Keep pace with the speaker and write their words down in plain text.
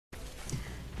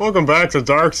Welcome back to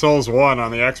Dark Souls 1 on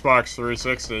the Xbox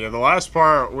 360. In the last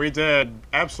part, we did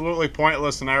absolutely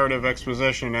pointless narrative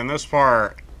exposition. In this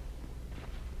part...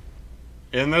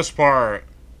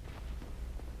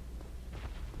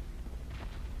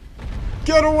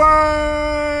 Get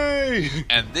away!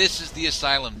 And this is the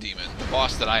Asylum demon, the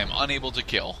boss that I am unable to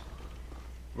kill.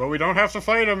 But we don't have to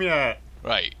fight him yet.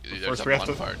 Right, there's a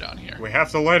bonfire down here. We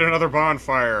have to light another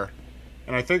bonfire.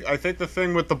 And I think the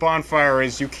thing with the bonfire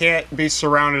is you can't be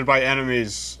surrounded by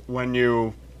enemies when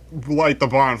you light the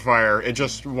bonfire. It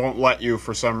just won't let you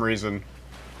for some reason.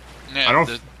 Yeah, I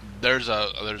don't. There's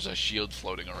a shield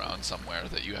floating around somewhere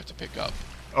that you have to pick up.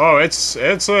 Oh, it's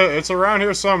around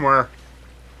here somewhere.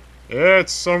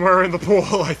 It's somewhere in the pool,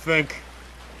 I think.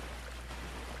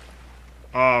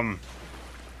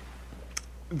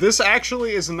 This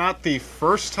actually is not the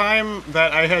first time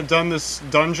that I had done this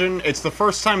dungeon. It's the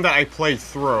first time that I played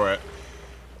through it.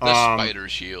 The spider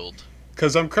shield.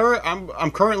 Because I'm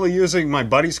currently using my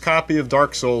buddy's copy of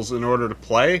Dark Souls in order to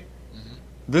play. Mm-hmm.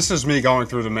 This is me going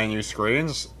through the menu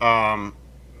screens.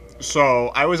 So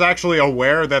I was actually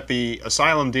aware that the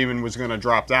Asylum demon was going to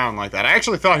drop down like that. I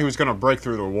actually thought he was going to break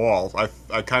through the wall.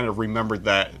 I kind of remembered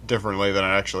that differently than it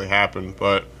actually happened.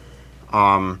 But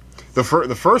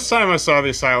the first time I saw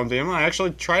the Asylum demon, I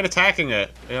actually tried attacking it,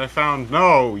 and I found,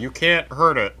 no, you can't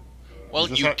hurt it. Well,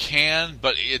 you can,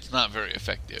 but it's not very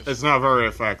effective. It's not very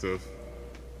effective.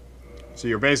 So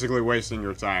you're basically wasting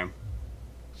your time.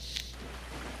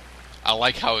 I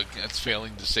like how it's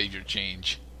failing to save your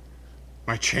change.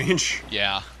 My change?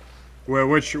 Yeah. Well,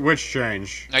 which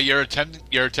change? Now you're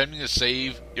attempting to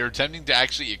save. You're attempting to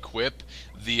actually equip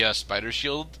the spider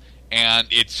shield, and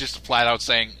it's just flat out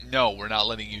saying, "No, we're not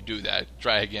letting you do that.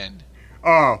 Try again."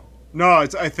 Oh no!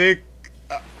 I think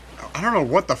I don't know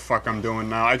what the fuck I'm doing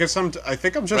now. I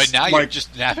think I'm just right now. Like, you're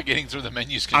just navigating through the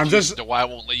menus, confused as to why it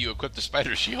won't let you equip the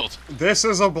spider shield. This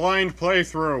is a blind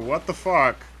playthrough. What the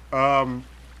fuck?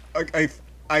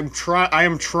 I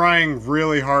am trying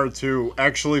really hard to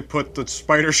actually put the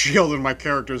spider shield in my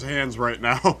character's hands right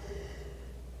now,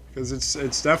 because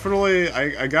it's definitely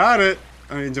I got it.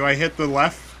 I mean, do I hit the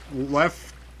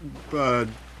left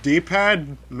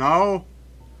D-pad? No.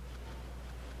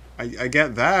 I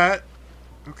get that.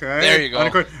 Okay. There you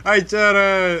go. I did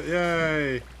it!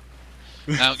 Yay!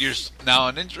 Now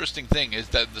an interesting thing is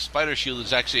that the spider shield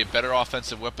is actually a better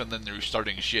offensive weapon than the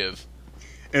restarting shiv.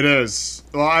 It is.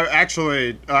 Well, I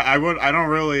don't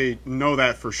really know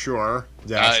that for sure.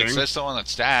 Dashing. It says so on the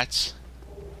stats.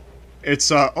 It's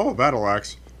battle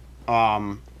axe.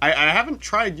 I haven't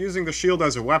tried using the shield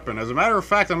as a weapon. As a matter of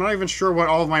fact, I'm not even sure what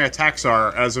all of my attacks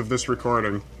are as of this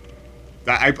recording.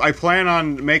 I plan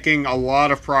on making a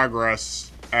lot of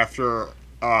progress after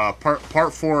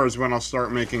part 4 is when I'll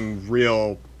start making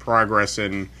real progress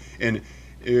in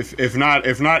if not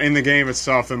in the game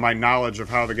itself, in my knowledge of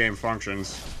how the game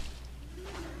functions.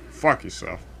 Fuck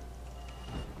yourself.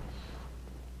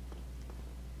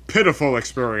 Pitiful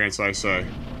experience, I say.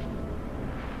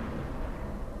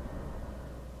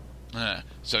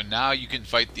 So now you can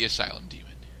fight the Asylum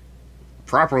demon.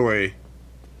 Properly.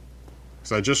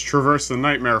 Because I just traversed the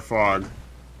nightmare fog,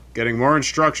 getting more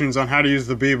instructions on how to use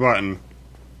the B button.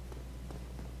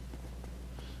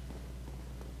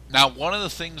 Now, one of the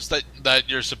things that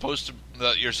you're supposed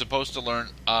to learn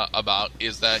about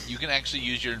is that you can actually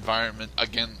use your environment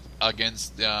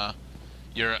against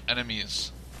your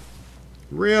enemies.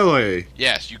 Really?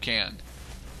 Yes, you can.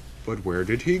 But where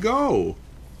did he go?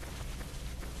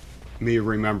 Me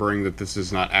remembering that this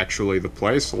is not actually the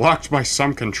place, locked by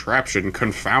some contraption,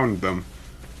 confound them.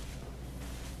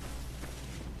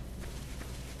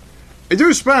 I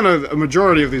do spend a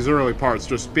majority of these early parts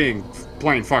just being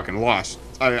plain fucking lost.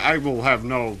 I will have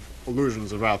no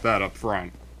illusions about that up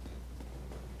front.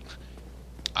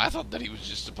 I thought that he was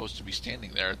just supposed to be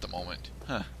standing there at the moment.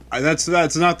 Huh. That's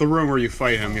not the room where you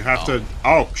fight him. You have to...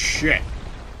 Oh, shit.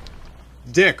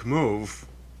 Dick, move.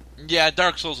 Yeah,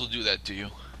 Dark Souls will do that to you.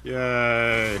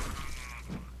 Yay.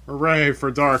 Hooray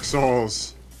for Dark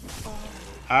Souls.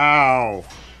 Ow.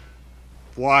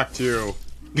 Blocked you.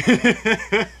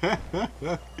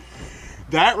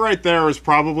 That right there is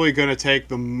probably going to take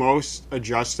the most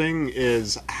adjusting,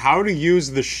 is how to use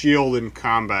the shield in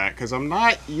combat, because I'm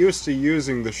not used to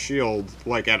using the shield,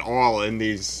 like, at all in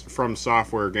these From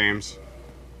Software games.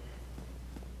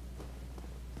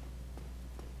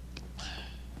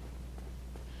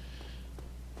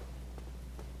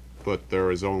 But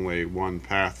there is only one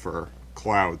path for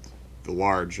Clowd, the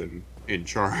large and in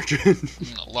charge.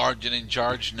 Large and in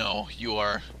charge? No, you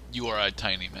are a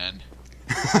tiny man.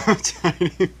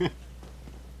 Tiny man.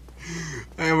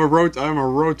 I'm a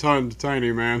rotund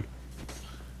tiny man.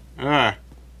 Ah.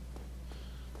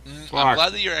 I'm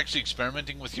glad that you're actually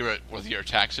experimenting with your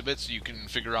attacks a bit, so you can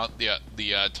figure out the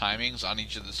timings on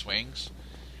each of the swings.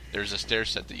 There's a stair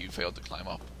set that you failed to climb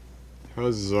up.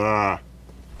 Huzzah.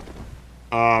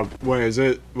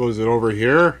 Wait, was it over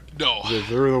here? No. Is it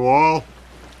through the wall?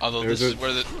 Although this is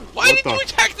where the... Why did you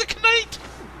attack the Knight?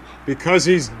 Because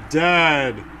he's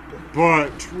dead. But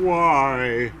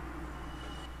why?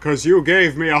 Because you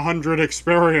gave me 100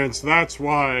 experience, that's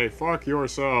why. Fuck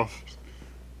yourself.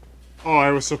 Oh,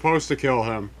 I was supposed to kill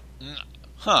him.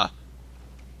 Huh.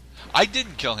 I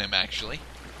didn't kill him, actually.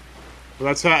 Well,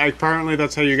 that's how, apparently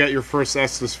that's how you get your first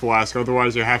Estus Flask,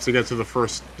 otherwise you have to get to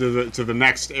the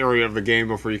next area of the game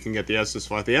before you can get the Estus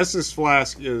Flask. The Estus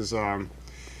Flask is,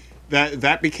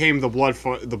 that became the blood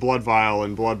vial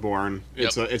in Bloodborne.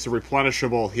 It's a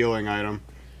replenishable healing item.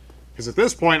 Because at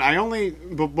this point,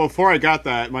 before I got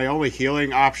that, my only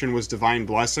healing option was Divine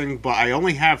Blessing, but I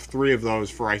only have 3 of those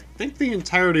for, I think, the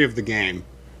entirety of the game.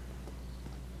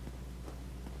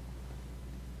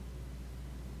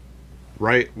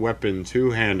 Right weapon,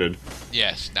 two-handed.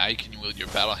 Yes, now you can wield your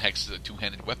battle hex as a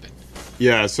two-handed weapon.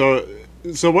 Yeah, so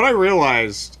what I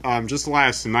realized, just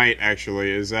last night,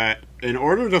 actually, is that in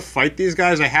order to fight these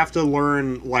guys, I have to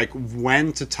learn, like,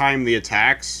 when to time the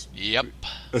attacks. Yep.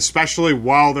 Especially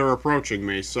while they're approaching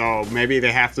me, so maybe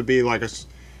they have to be, like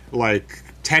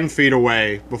 10 feet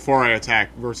away before I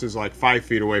attack, versus, like, 5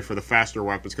 feet away for the faster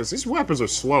weapons, because these weapons are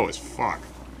slow as fuck.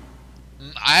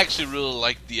 I actually really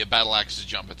like the Battle Axe's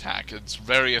jump attack. It's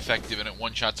very effective, and it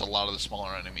one-shots a lot of the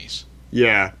smaller enemies.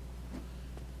 Yeah.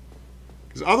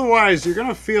 Because otherwise, you're going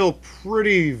to feel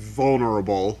pretty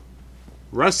vulnerable.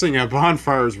 Resting at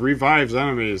bonfires revives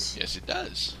enemies. Yes, it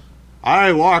does.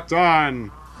 I locked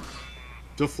on.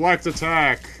 Deflect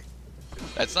attack.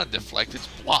 That's not deflect, it's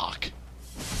block.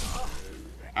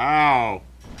 Ow.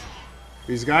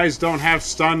 These guys don't have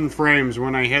stun frames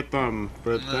when I hit them,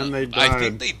 but then they die. I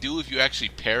think they do if you actually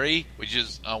parry, which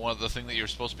is one of the things that you're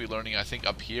supposed to be learning, I think,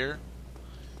 up here.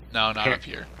 No, not up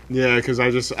here. Yeah, because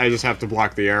I just have to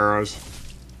block the arrows.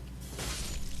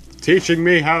 Teaching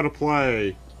me how to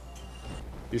play.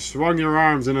 You swung your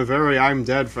arms in a very I'm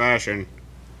dead fashion.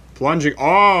 Plunging.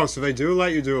 Oh, so they do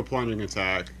let you do a plunging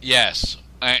attack. Yes,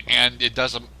 and it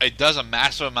does a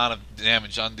massive amount of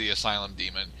damage on the Asylum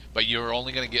demon, but you're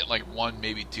only going to get like 1,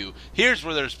 maybe 2. Here's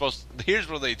where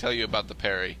they tell you about the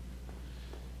parry.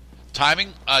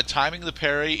 Timing the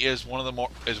parry is one of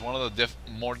the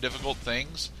more difficult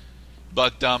things,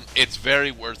 but it's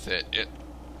very worth it.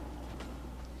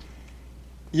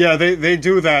 Yeah, they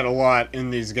do that a lot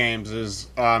in these games. Is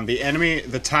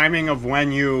the timing of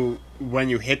when you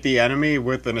hit the enemy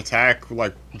with an attack,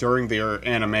 like during their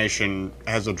animation,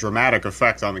 has a dramatic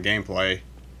effect on the gameplay.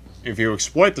 If you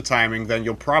exploit the timing, then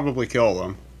you'll probably kill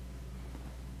them.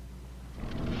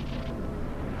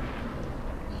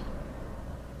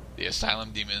 The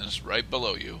Asylum demon is right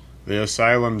below you. The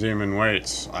Asylum demon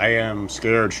waits. I am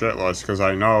scared shitless because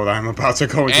I know that I'm about to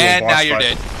go into a boss fight. And now you're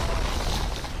dead.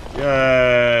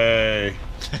 Yay!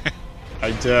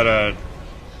 I did it.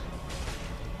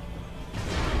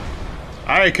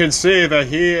 I can see that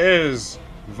he is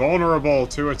vulnerable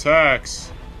to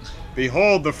attacks.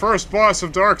 Behold, the first boss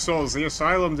of Dark Souls, the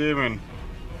Asylum demon.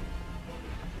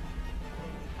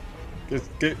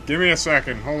 Give me a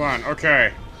second. Hold on.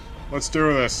 Okay. Let's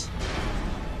do this.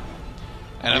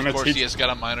 And of course he has got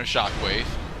a minor shockwave.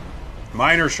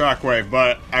 Minor shockwave,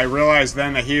 but I realized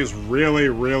then that he is really,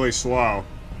 really slow.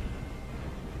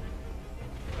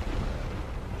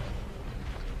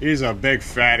 He's a big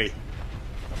fatty.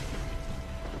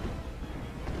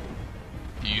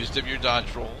 You used up your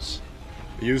dodge rolls.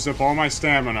 I used up all my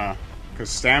stamina,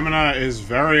 because stamina is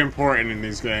very important in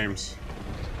these games.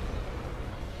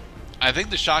 I think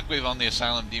the shockwave on the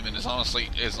Asylum demon is honestly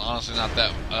not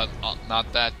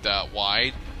that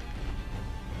wide.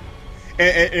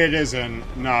 It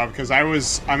isn't, no, because I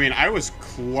was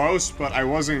close, but I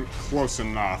wasn't close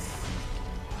enough.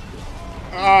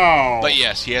 Oh! But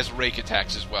yes, he has rake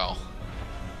attacks as well.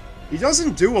 He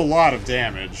doesn't do a lot of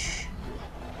damage.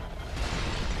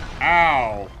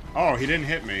 Ow. Oh, he didn't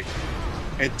hit me.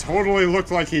 It totally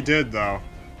looked like he did, though.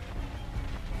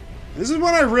 This is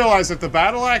when I realized that the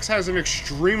Battle Axe has an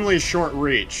extremely short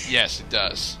reach. Yes, it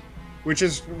does. Which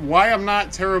is why I'm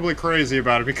not terribly crazy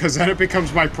about it, because then it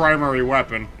becomes my primary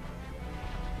weapon.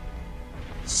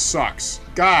 Sucks.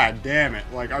 God damn it.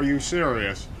 Like, are you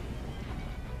serious?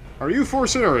 Are you for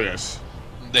serious?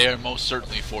 They are most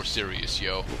certainly for serious,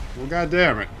 yo. Well, god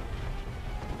damn it.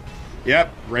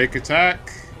 Yep, rake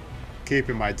attack.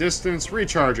 Keeping my distance,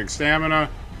 recharging stamina.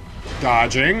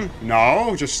 Dodging.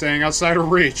 No, just staying outside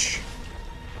of reach.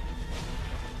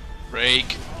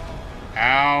 Rake.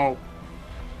 Ow.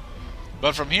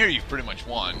 But from here, you've pretty much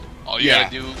won. All you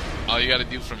gotta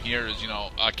do from here is,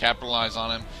 capitalize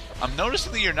on him. I'm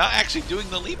noticing that you're not actually doing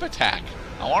the leap attack.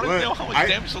 I wanted to know how much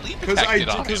damage the leap attack did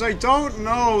on him. Because I don't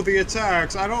know the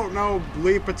attacks. I don't know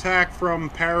leap attack from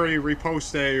parry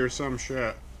riposte or some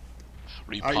shit.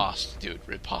 Riposte, dude.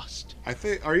 Riposte.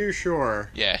 Are you sure?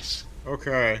 Yes.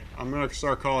 Okay. I'm gonna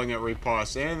start calling it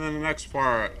riposte. And then the next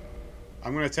part,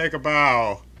 I'm gonna take a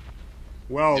bow.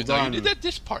 Well done. No, you did that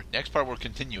this part. Next part, we're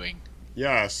continuing.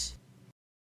 Yes.